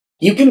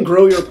You can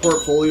grow your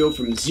portfolio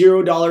from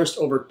 $0 to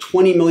over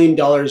 $20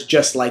 million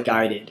just like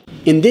I did.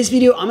 In this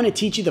video, I'm going to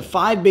teach you the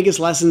 5 biggest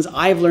lessons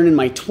I've learned in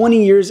my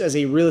 20 years as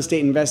a real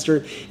estate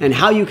investor and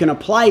how you can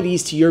apply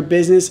these to your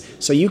business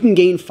so you can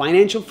gain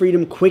financial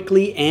freedom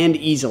quickly and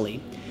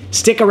easily.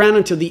 Stick around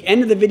until the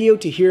end of the video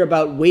to hear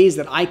about ways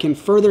that I can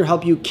further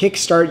help you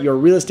kickstart your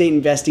real estate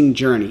investing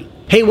journey.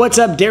 Hey, what's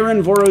up?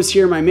 Darren Voros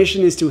here. My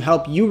mission is to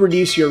help you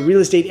reduce your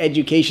real estate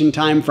education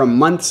time from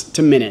months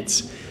to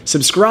minutes.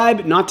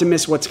 Subscribe not to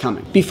miss what's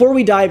coming. Before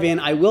we dive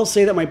in, I will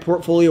say that my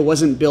portfolio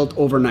wasn't built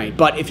overnight,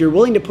 but if you're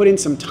willing to put in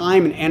some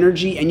time and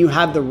energy and you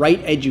have the right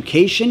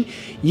education,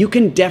 you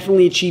can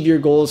definitely achieve your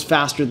goals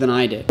faster than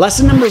I did.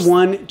 Lesson number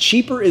 1,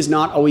 cheaper is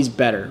not always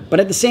better,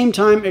 but at the same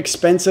time,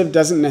 expensive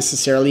doesn't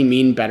necessarily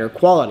mean better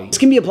quality. This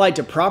can be applied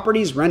to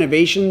properties,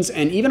 renovations,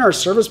 and even our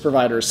service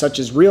providers such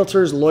as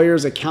realtors,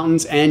 lawyers,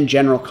 accountants, and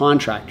general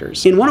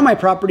contractors. In one of my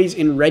properties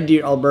in Red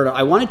Deer, Alberta,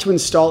 I wanted to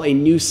install a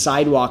new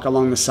sidewalk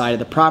along the side of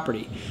the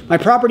property. My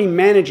property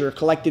manager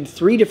collected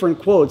 3 different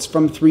quotes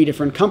from 3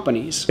 different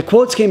companies. The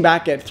quotes came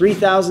back at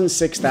 $3,000,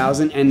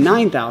 $6,000, and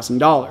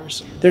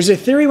 $9,000. There's a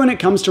theory when it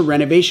comes to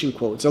renovation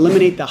quotes.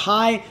 Eliminate the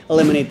high,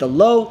 eliminate the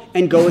low,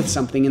 and go with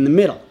something in the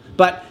middle.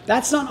 But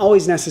that's not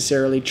always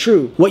necessarily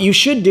true. What you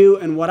should do,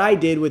 and what I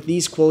did with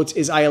these quotes,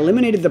 is I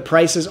eliminated the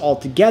prices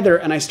altogether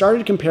and I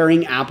started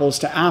comparing apples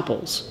to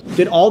apples.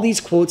 Did all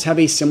these quotes have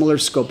a similar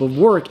scope of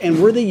work,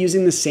 and were they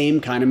using the same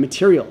kind of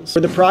materials?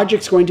 Were the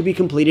projects going to be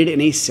completed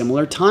in a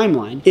similar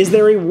timeline? Is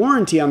there a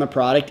warranty on the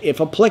product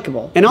if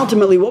applicable? And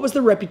ultimately, what was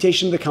the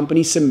reputation of the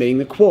company submitting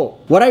the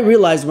quote? What I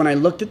realized when I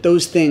looked at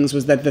those things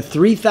was that the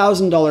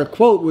 $3,000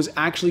 quote was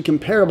actually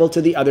comparable to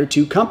the other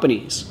 2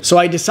 companies. So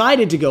I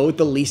decided to go with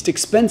the least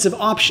expensive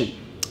option.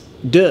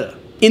 Duh.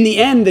 In the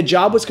end, the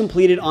job was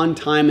completed on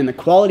time and the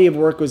quality of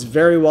work was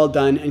very well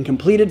done and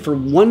completed for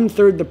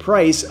 1/3 the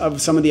price of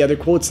some of the other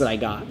quotes that I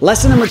got.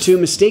 Lesson number 2,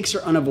 mistakes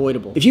are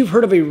unavoidable. If you've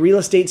heard of a real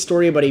estate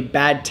story about a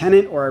bad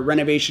tenant or a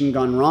renovation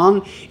gone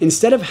wrong,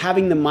 instead of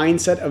having the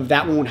mindset of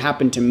that won't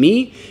happen to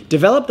me,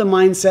 develop the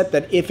mindset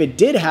that if it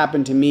did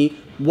happen to me,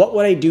 what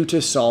would I do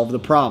to solve the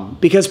problem?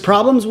 Because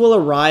problems will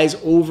arise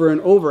over and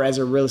over as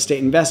a real estate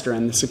investor,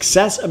 and the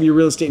success of your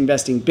real estate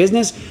investing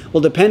business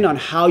will depend on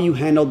how you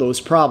handle those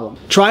problems.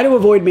 Try to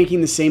avoid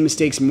making the same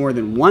mistakes more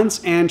than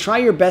once, and try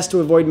your best to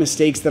avoid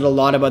mistakes that a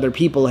lot of other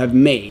people have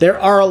made. There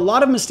are a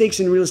lot of mistakes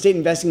in real estate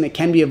investing that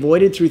can be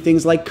avoided through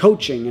things like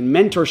coaching and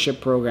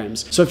mentorship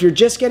programs. So if you're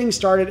just getting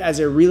started as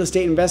a real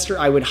estate investor,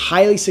 I would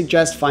highly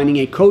suggest finding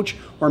a coach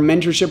or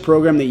mentorship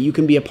program that you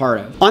can be a part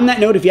of. On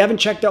that note, if you haven't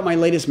checked out my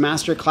latest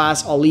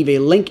masterclass, I'll leave a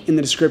link in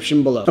the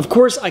description below. Of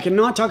course, I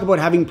cannot talk about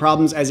having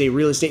problems as a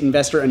real estate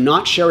investor and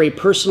not share a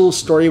personal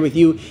story with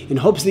you in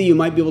hopes that you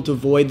might be able to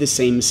avoid the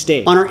same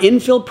mistake. On our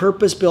infill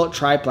purpose-built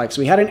triplex,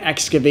 we had an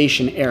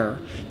excavation error.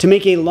 To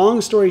make a long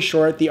story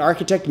short, the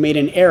architect made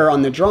an error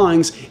on the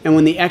drawings, and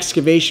when the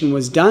excavation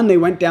was done, they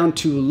went down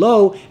too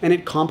low and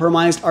it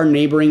compromised our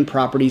neighboring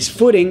property's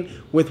footing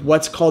with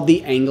what's called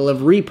the angle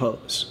of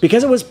repose.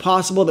 Because it was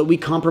possible that we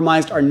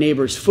compromised our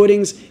neighbor's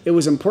footings, it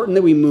was important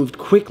that we moved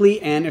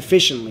quickly and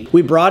efficiently.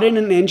 We brought in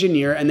an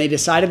engineer and they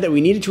decided that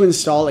we needed to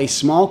install a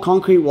small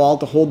concrete wall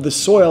to hold the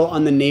soil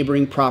on the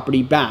neighboring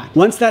property back.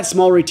 Once that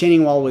small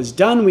retaining wall was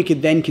done, we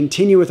could then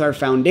continue with our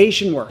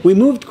foundation work. We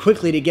moved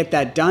quickly to get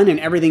that done and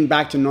everything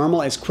back to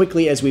normal as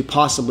quickly as we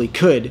possibly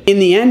could. In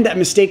the end, that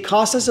mistake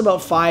cost us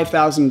about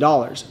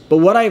 $5,000. But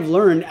what I've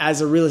learned as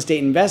a real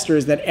estate investor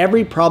is that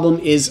every problem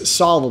is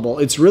solvable.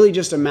 It's really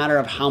just a matter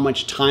of how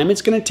much time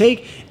it's going to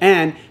take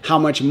and how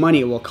much money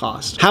it will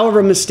cost.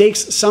 However,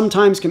 mistakes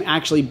sometimes can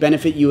actually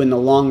benefit you in the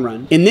long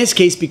run. In this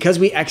case, because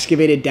we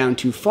excavated down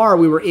too far,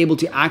 we were able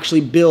to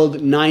actually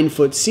build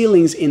 9-foot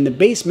ceilings in the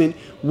basement,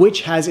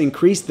 which has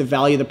increased the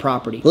value of the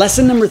property.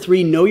 Lesson number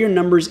 3, know your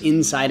numbers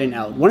inside and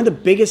out. One of the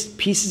biggest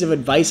pieces of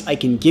advice I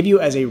can give you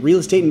as a real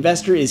estate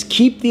investor is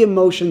keep the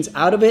emotions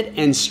out of it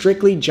and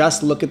strictly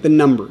just look at the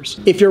numbers.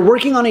 If you're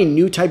working on a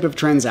new type of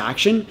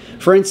transaction,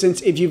 for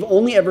instance, if you've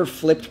only ever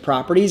flipped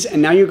properties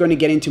and now you're going to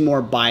get into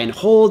more buy and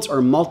holds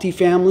or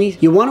multifamily,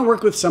 you want to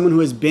work with someone who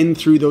has been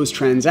through those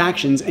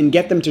transactions and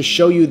get them to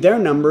show you their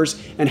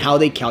numbers and how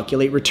they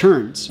calculate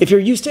returns. If you're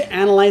used to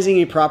analyzing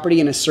a property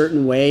in a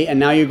certain way and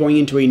now you're going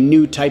into a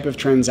new type of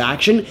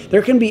transaction,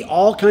 there can be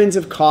all kinds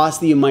of costs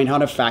that you might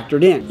not have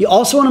factored in. You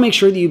also want to make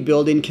sure that you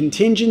build in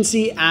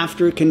contingency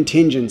after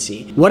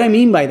contingency. What I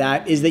mean by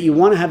that is that you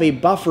want to have a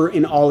buffer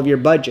in all of your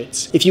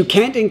budgets. If you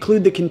can't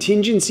include the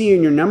contingency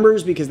in your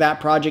numbers because that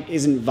project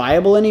isn't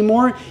viable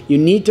anymore, you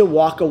need to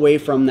walk away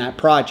from that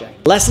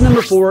project. Lesson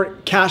number 4,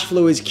 cash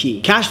flow is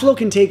key. Cash flow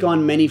can take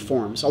on many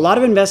forms. A lot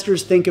of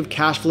investors think of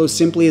cash flow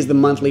simply as the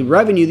monthly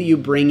revenue that you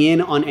bring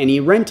in on any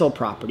rental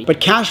property. But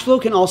cash flow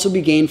can also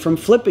be gained from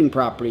flipping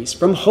properties,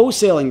 from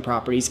wholesaling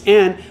properties,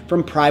 and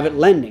from private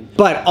lending.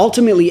 But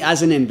ultimately,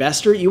 as an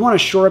investor, you want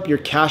to shore up your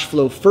cash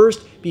flow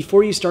first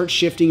before you start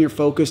shifting your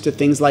focus to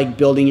things like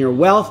building your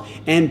wealth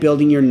and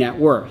building your net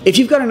worth. If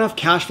you've got enough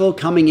cash flow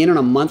coming in on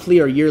a monthly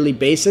or yearly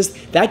basis,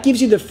 that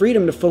gives you the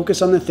freedom to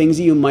focus on the things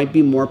that you might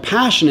be more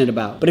passionate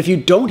about. But if you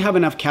don't have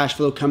enough cash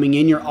flow coming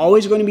in, you're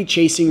always going to be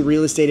chasing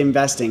real estate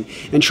investing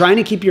and trying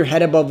to keep your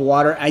head above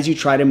water as you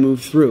try to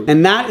move through.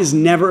 And that is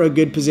never a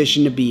good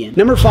position to be in.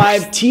 Number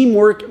 5,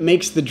 teamwork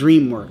makes the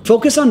dream work.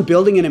 Focus on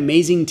building an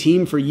amazing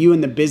team for you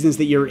and the business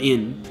that you're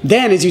in.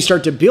 Then as you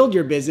start to build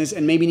your business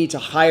and maybe need to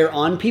hire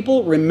on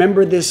people,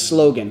 remember this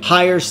slogan: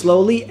 hire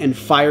slowly and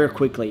fire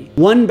quickly.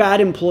 One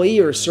bad employee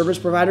or service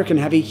provider can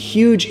have a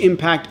huge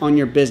impact on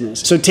your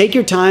business. So take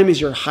your time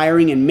as you're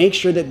hiring and make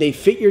sure that they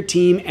fit your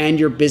team and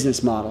your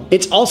business model.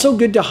 It's also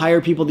good to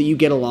hire people that you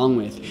get along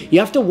with. You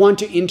have to want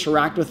to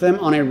interact with them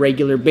on a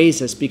regular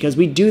basis because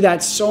we do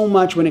that so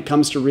much when it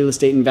comes to real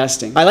estate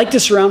investing. I like to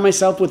surround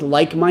myself with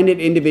like-minded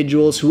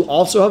individuals who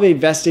also have a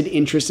vested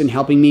interest in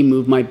helping me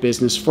move my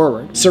business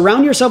forward.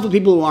 Surround yourself with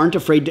people who aren't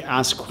afraid to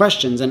ask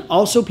questions, and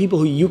also people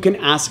who you can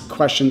ask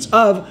questions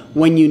of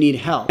when you need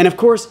help. And of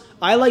course,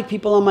 I like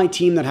people on my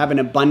team that have an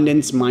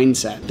abundance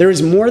mindset. There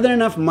is more than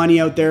enough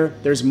money out there,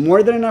 there's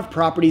more than enough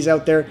properties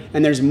out there,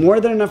 and there's more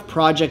than enough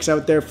projects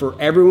out there for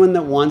everyone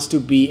that wants to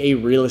be a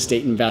real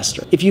estate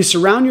investor. If you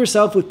surround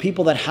yourself with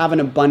people that have an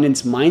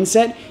abundance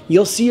mindset,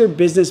 you'll see your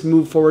business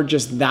move forward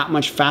just that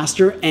much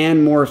faster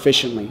and more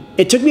efficiently.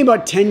 It took me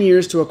about 10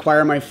 years to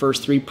acquire my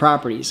first 3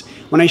 properties.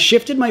 When I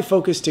shifted my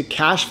focus to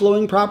cash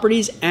flowing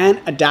properties and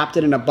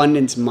adapted an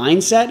abundance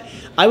mindset,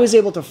 I was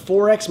able to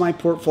 4x my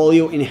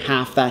portfolio in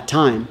half that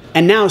time.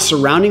 And now,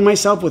 surrounding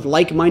myself with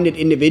like-minded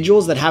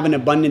individuals that have an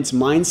abundance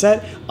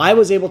mindset, I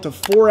was able to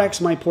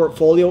 4x my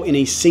portfolio in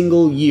a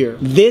single year.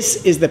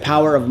 This is the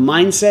power of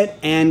mindset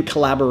and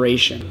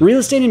collaboration. Real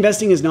estate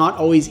investing is not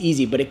always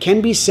easy, but it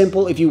can be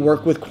simple if you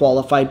work with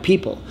qualified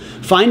people.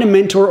 Find a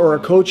mentor or a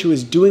coach who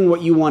is doing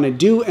what you want to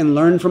do and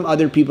learn from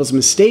other people's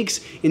mistakes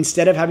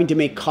instead of having to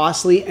make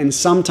costly and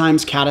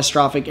sometimes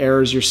catastrophic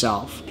errors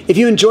yourself. If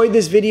you enjoyed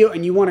this video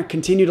and you want to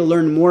continue to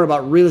learn more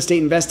about real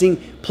estate investing,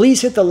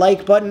 please hit the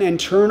like button and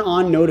turn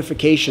on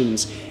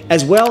notifications.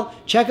 As well,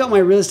 check out my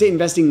real estate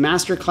investing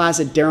masterclass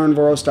at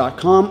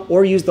darrenvoros.com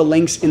or use the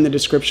links in the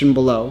description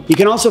below. You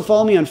can also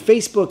follow me on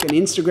Facebook and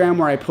Instagram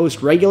where I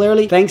post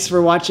regularly. Thanks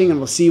for watching, and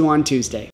we'll see you on Tuesday.